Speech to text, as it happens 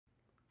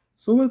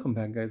So welcome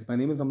back guys, my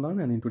name is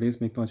Amlan and in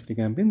today's Make Launch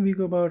Video campaign we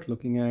go about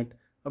looking at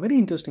a very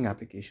interesting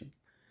application.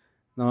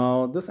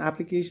 Now this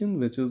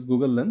application, which is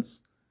Google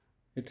Lens,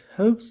 it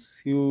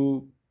helps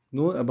you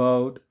know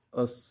about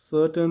a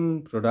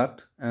certain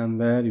product and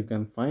where you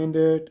can find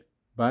it,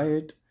 buy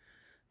it.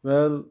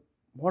 Well,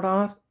 what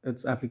are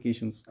its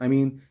applications?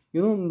 In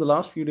the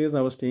last few days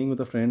I was staying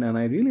with a friend and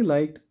I really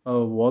liked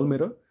a wall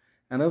mirror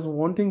and I was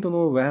wanting to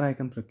know where I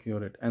can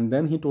procure it. And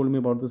then he told me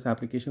about this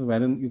application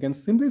wherein you can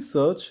simply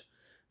search,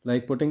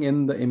 like putting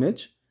in the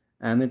image,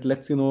 and it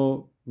lets you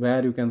know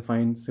where you can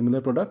find similar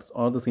products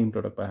or the same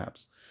product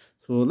perhaps.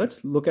 So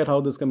let's look at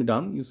how this can be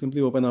done. You simply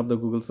open up the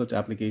Google search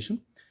application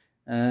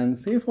and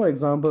say, for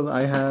example,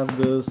 I have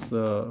this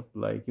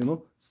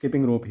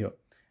skipping rope here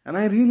and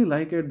I really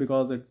like it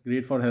because it's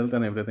great for health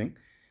and everything.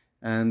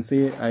 And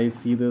say I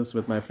see this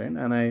with my friend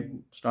and I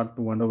start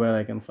to wonder where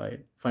I can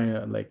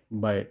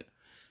buy it.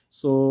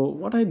 So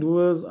what I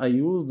do is I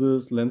use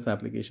this Lens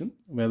application.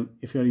 Well,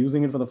 if you are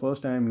using it for the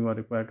first time, you are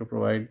required to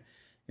provide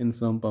in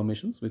some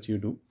permissions, which you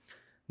do.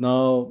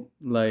 Now,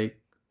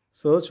 like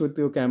search with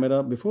your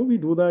camera. Before we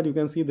do that, you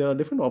can see there are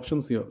different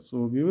options here.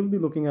 So we will be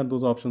looking at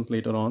those options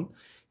later on.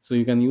 So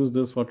you can use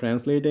this for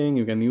translating,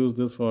 you can use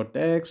this for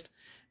text,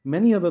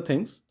 many other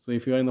things. So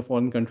if you are in a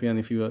foreign country and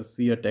if you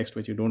see a text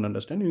which you don't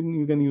understand,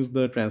 you can use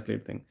the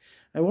translate thing.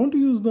 I want to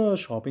use the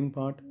shopping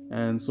part.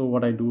 And so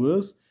what I do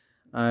is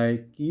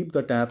I keep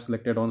the tab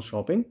selected on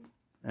shopping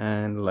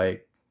and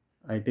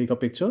I take a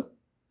picture.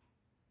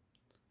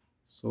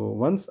 So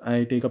once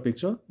I take a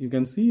picture, you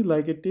can see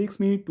it takes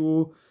me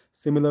to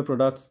similar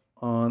products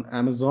on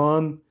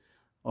Amazon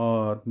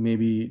or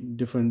maybe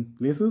different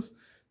places.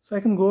 So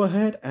I can go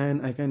ahead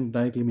and I can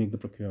directly make the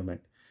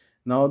procurement.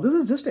 Now this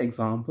is just an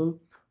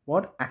example.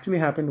 What actually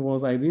happened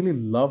was I really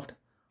loved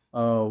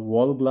a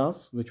wall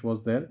glass which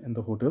was there in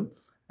the hotel,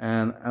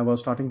 and I was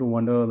starting to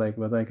wonder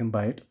whether I can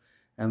buy it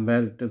and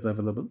where it is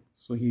available.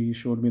 So he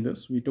showed me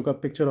this. We took a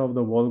picture of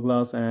the wall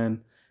glass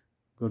and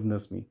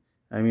goodness me,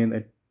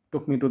 it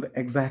took me to the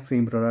exact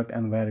same product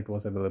and where it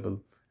was available.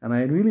 And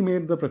I really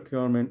made the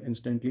procurement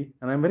instantly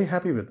and I'm very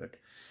happy with it.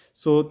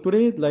 So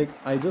today,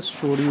 I just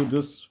showed you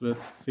this with,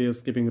 say, a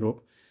skipping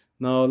rope.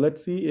 Now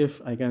let's see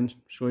if I can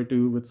show it to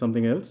you with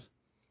something else.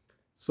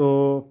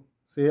 So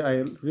say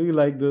I really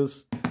like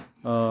this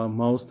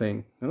mouse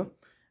thing,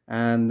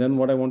 and then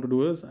what I want to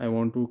do is I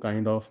want to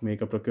kind of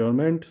make a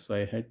procurement. So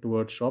I head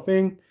towards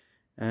shopping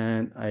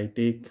and I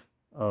take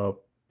a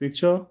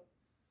picture.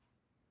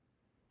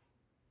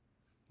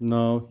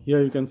 Now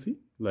here you can see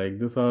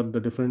these are the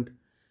different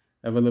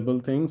available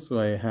things. So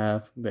I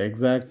have the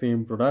exact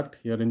same product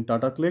here in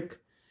Tata Click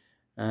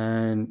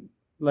and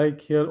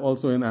here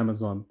also in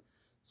Amazon.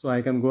 So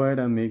I can go ahead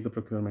and make the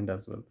procurement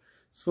as well.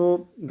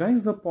 So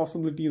guys, the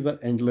possibilities are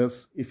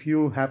endless. If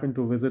you happen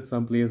to visit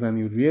some place and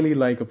you really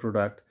like a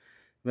product,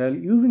 well,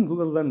 using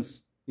Google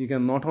Lens, you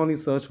can not only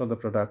search for the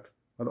product,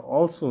 but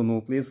also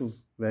know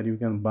places where you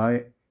can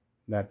buy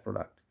that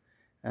product.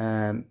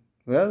 And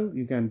well,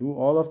 you can do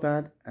all of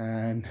that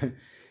and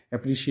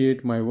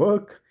appreciate my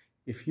work.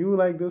 If you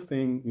like this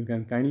thing, you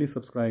can kindly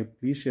subscribe.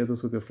 Please share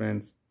this with your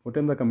friends. Put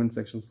in the comment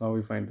sections how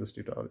you find this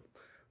tutorial.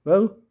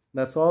 Well,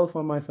 that's all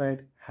from my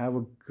side. Have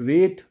a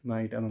great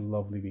night and a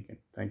lovely weekend.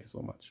 Thank you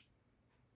so much.